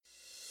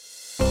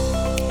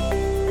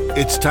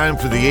It's time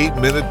for the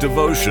 8-Minute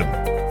Devotion.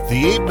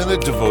 The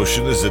 8-Minute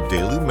Devotion is a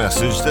daily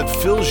message that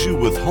fills you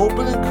with hope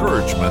and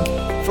encouragement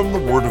from the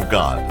Word of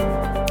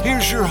God.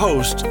 Here's your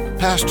host,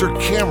 Pastor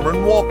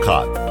Cameron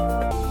Walcott.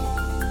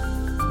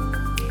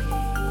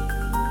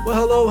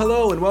 Well,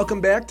 hello, and welcome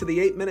back to the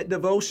 8-Minute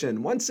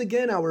Devotion. Once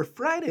again, our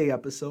Friday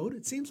episode.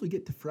 It seems we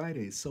get to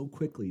Fridays so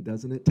quickly,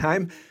 doesn't it?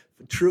 Time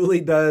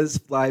truly does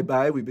fly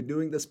by. We've been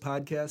doing this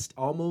podcast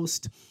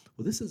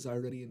this is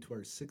already into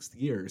our 6th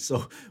year,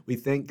 so we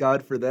thank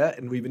God for that,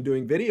 and we've been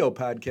doing video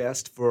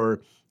podcast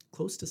for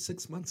close to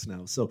 6 months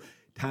now, so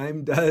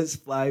time does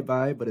fly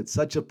by, but it's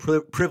such a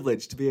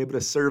privilege to be able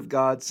to serve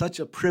God, such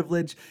a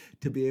privilege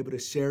to be able to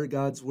share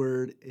God's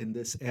word in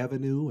this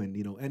avenue and,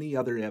 any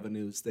other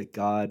avenues that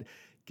God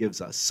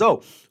gives us.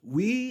 So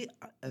we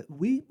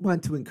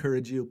want to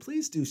encourage you,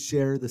 please do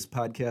share this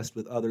podcast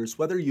with others,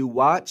 whether you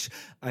watch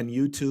on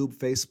YouTube,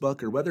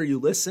 Facebook, or whether you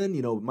listen,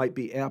 it might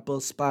be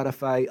Apple,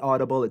 Spotify,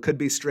 Audible, it could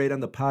be straight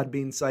on the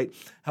Podbean site.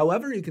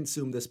 However you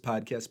consume this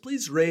podcast,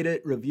 please rate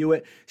it, review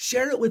it,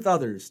 share it with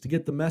others to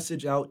get the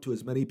message out to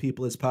as many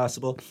people as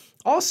possible.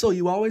 Also,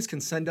 you always can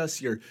send us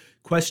your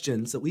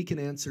questions that we can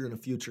answer in a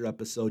future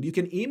episode. You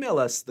can email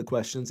us the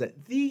questions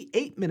at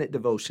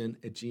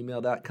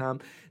the8minutedevotion@gmail.com.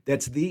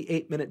 That's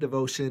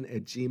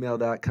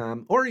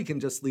the8minutedevotion@gmail.com. Or you can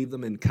just leave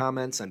them in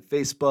comments on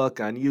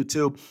Facebook, on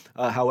YouTube,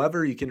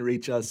 however you can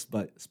reach us,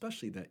 but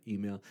especially that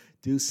email.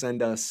 Do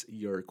send us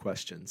your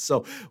questions.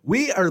 So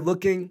we are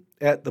looking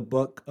at the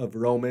book of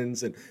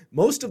Romans, and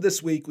most of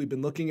this week we've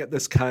been looking at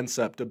this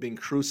concept of being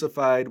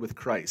crucified with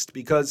Christ,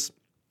 because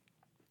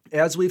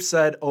as we've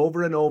said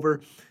over and over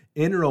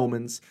in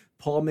Romans,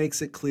 Paul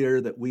makes it clear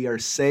that we are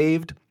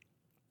saved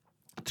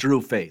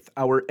through faith.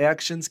 Our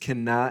actions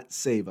cannot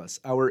save us.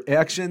 Our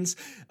actions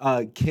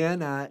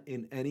cannot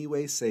in any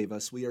way save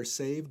us. We are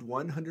saved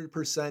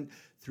 100%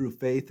 through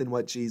faith in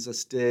what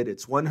Jesus did.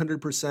 It's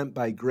 100%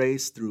 by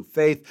grace through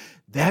faith.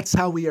 That's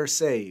how we are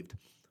saved.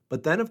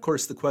 But then, of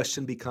course, the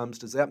question becomes,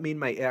 does that mean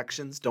my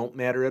actions don't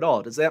matter at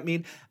all? Does that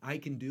mean I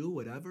can do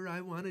whatever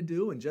I want to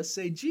do and just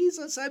say,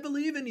 Jesus, I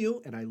believe in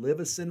you, and I live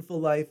a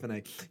sinful life, and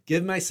I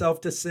give myself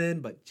to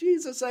sin, but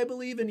Jesus, I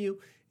believe in you?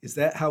 Is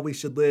that how we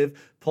should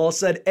live? Paul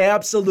said,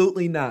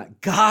 absolutely not.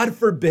 God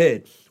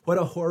forbid. What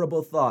a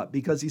horrible thought,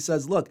 because he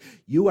says, look,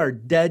 you are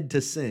dead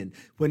to sin.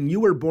 When you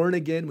were born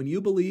again, when you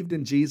believed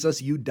in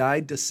Jesus, you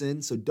died to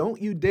sin, so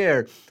don't you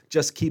dare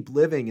just keep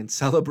living and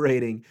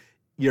celebrating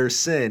your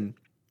sin.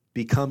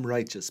 Become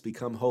righteous,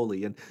 become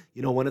holy. And,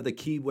 one of the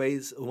key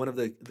ways, one of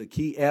the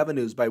key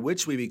avenues by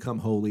which we become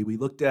holy, we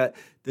looked at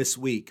this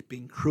week,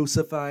 being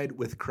crucified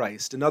with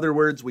Christ. In other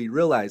words, we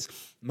realize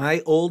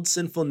my old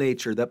sinful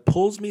nature that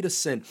pulls me to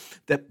sin,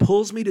 that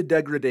pulls me to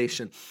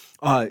degradation,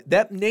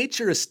 that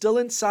nature is still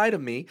inside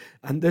of me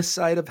on this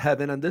side of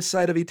heaven, on this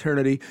side of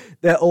eternity.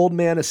 That old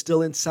man is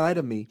still inside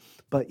of me,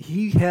 but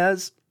he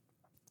has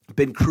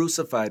been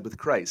crucified with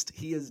Christ.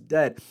 He is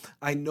dead.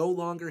 I no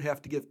longer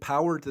have to give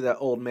power to that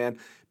old man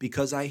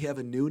because I have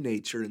a new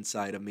nature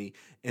inside of me,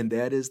 and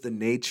that is the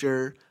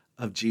nature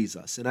of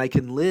Jesus. And I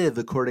can live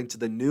according to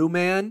the new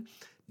man,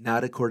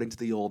 not according to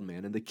the old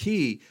man. And the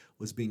key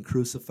was being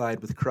crucified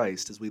with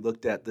Christ, as we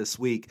looked at this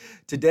week.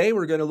 Today,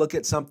 we're going to look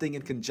at something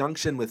in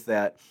conjunction with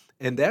that,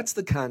 and that's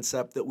the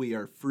concept that we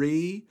are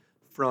free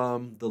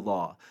from the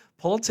law.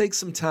 Paul takes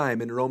some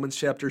time in Romans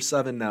chapter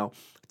 7 now,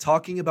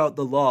 talking about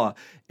the law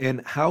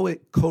and how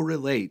it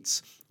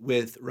correlates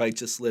with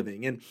righteous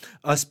living. And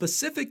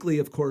specifically,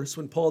 of course,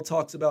 when Paul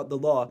talks about the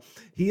law,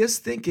 he is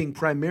thinking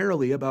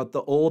primarily about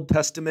the Old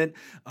Testament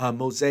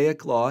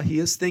Mosaic law. He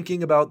is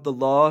thinking about the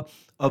law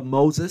of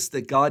Moses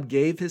that God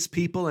gave his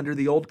people under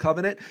the Old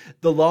Covenant.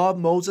 The law of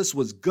Moses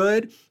was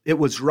good. It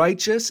was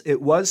righteous.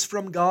 It was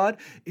from God.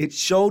 It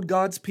showed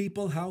God's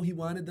people how he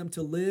wanted them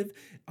to live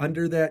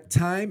under that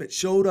time. It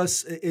showed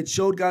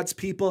God's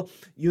people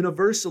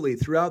universally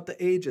throughout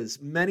the ages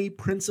many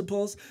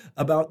principles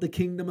about the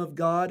kingdom of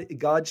God.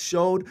 God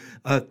showed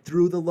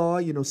through the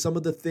law, some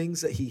of the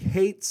things that he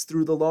hates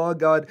through the law.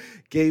 God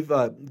gave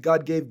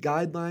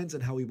guidelines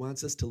on how he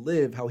wants us to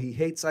live, how he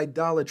hates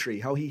idolatry,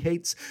 how he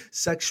hates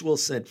sexual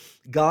sin.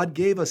 God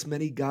gave us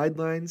many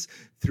guidelines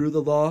through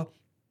the law.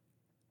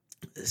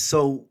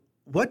 So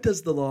what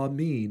does the law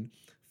mean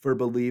for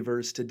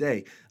believers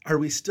today? Are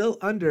we still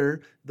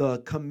under the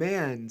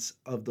commands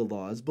of the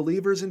law? As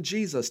believers in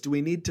Jesus, do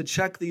we need to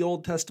check the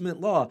Old Testament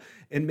law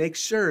and make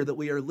sure that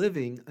we are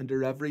living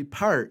under every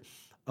part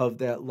of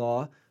that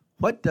law?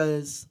 What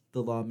does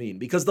the law mean?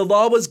 Because the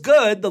law was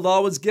good, the law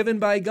was given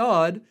by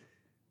God,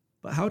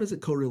 but how does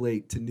it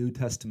correlate to New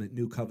Testament,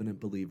 New Covenant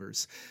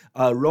believers?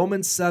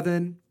 Romans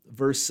 7,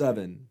 verse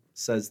 7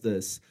 says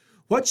this,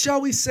 "What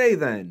shall we say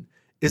then?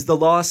 Is the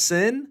law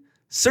sin?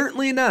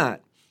 Certainly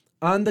not.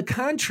 On the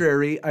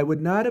contrary, I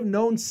would not have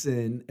known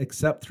sin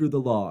except through the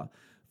law.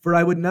 For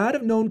I would not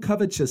have known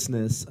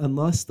covetousness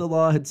unless the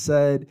law had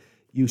said,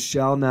 you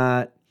shall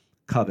not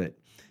covet."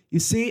 You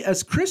see,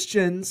 as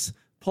Christians,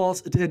 Paul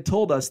had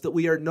told us that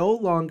we are no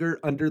longer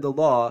under the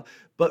law,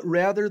 but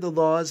rather the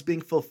law is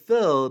being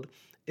fulfilled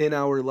in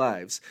our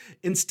lives.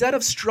 Instead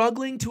of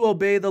struggling to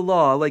obey the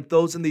law like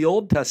those in the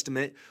Old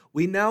Testament,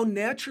 we now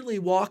naturally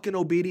walk in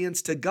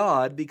obedience to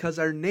God because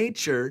our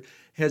nature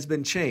has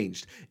been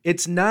changed.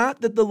 It's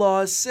not that the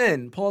law is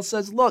sin. Paul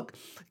says, look,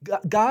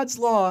 God's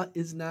law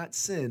is not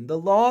sin. The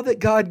law that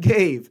God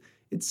gave,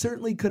 it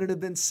certainly couldn't have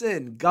been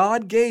sin.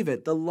 God gave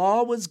it. The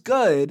law was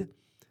good.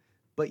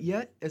 But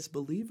yet, as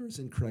believers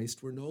in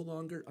Christ, we're no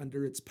longer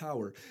under its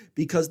power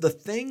because the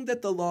thing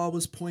that the law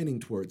was pointing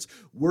towards,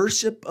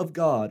 worship of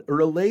God, a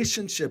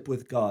relationship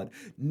with God,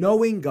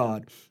 knowing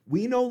God,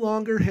 we no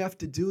longer have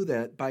to do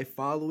that by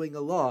following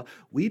a law.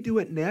 We do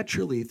it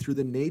naturally through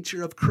the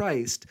nature of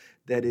Christ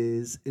that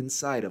is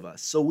inside of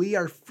us. So we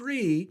are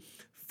free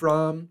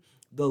from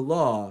the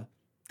law.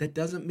 That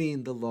doesn't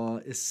mean the law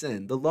is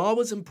sin. The law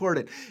was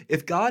important.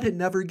 If God had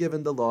never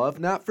given the law, if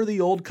not for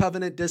the old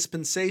covenant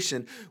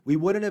dispensation, we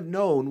wouldn't have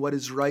known what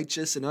is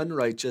righteous and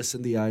unrighteous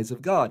in the eyes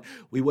of God.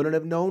 We wouldn't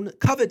have known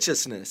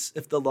covetousness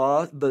if the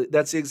law,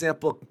 that's the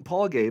example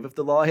Paul gave, if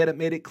the law hadn't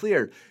made it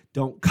clear,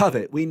 don't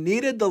covet. We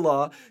needed the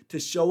law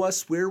to show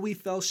us where we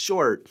fell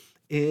short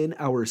in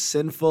our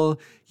sinful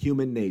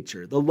human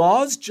nature. The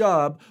law's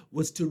job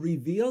was to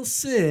reveal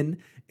sin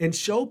and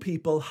show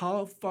people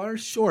how far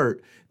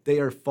short they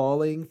are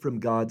falling from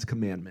God's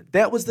commandment.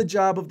 That was the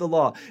job of the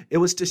law. It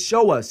was to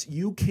show us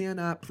you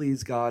cannot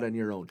please God on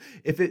your own.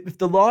 If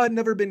the law had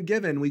never been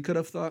given, we could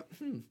have thought,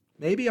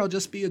 maybe I'll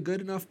just be a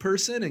good enough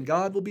person and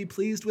God will be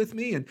pleased with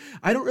me and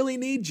I don't really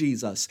need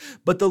Jesus.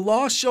 But the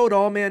law showed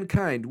all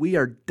mankind we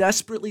are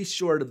desperately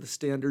short of the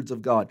standards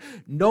of God.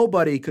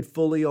 Nobody could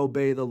fully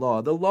obey the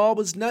law. The law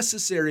was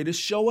necessary to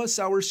show us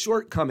our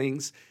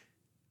shortcomings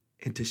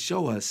and to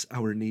show us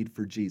our need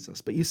for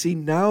Jesus. But you see,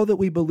 now that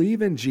we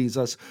believe in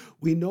Jesus,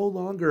 we no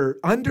longer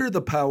under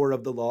the power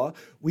of the law.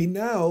 We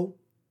now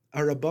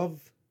are above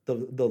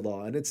the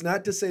law. And it's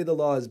not to say the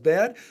law is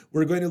bad.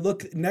 We're going to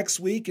look next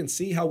week and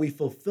see how we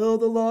fulfill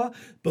the law.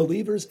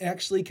 Believers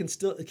actually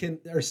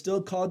are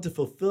still called to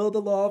fulfill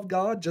the law of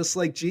God, just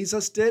like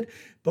Jesus did.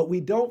 But we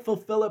don't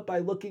fulfill it by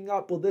looking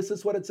up, well, this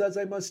is what it says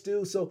I must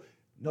do. So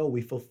no,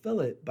 we fulfill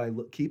it by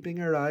keeping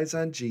our eyes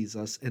on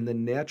Jesus and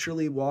then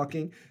naturally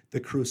walking the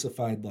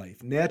crucified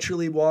life,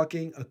 naturally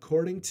walking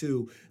according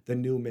to the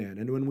new man.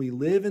 And when we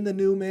live in the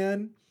new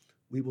man,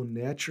 we will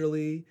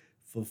naturally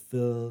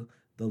fulfill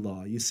the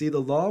law. You see,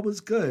 the law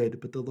was good,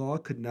 but the law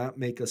could not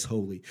make us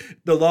holy.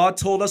 The law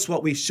told us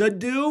what we should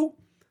do,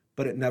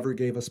 but it never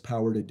gave us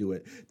power to do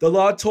it. The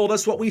law told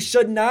us what we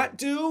should not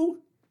do,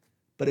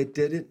 but it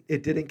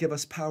didn't give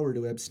us power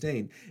to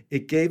abstain.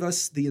 It gave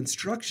us the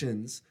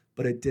instructions,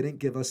 but it didn't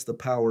give us the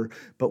power.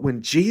 But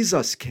when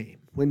Jesus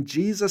came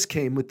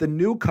with the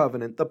new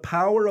covenant, the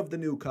power of the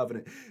new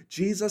covenant,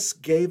 Jesus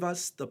gave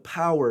us the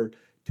power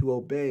to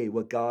obey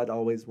what God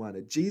always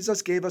wanted.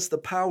 Jesus gave us the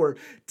power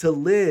to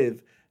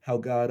live how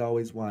God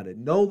always wanted.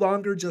 No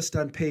longer just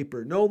on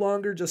paper, no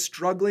longer just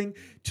struggling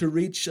to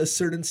reach a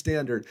certain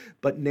standard,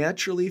 but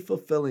naturally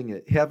fulfilling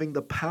it, having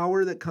the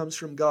power that comes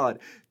from God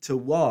to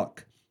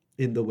walk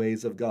in the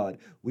ways of God.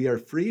 We are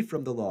free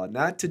from the law,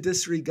 not to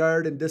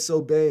disregard and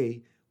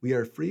disobey. We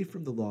are free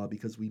from the law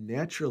because we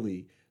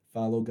naturally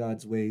follow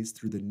God's ways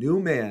through the new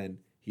man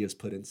He has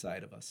put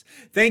inside of us.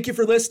 Thank you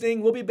for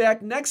listening. We'll be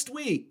back next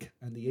week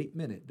on the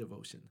 8-Minute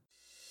Devotion.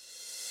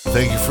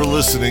 Thank you for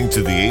listening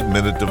to the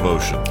 8-Minute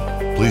Devotion.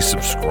 Please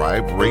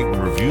subscribe, rate,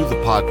 and review the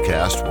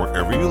podcast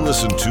wherever you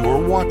listen to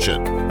or watch it.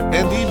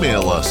 And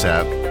email us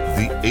at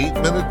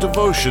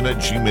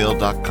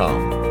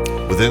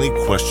the8minutedevotion@gmail.com with any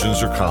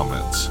questions or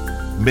comments.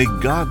 May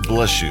God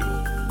bless you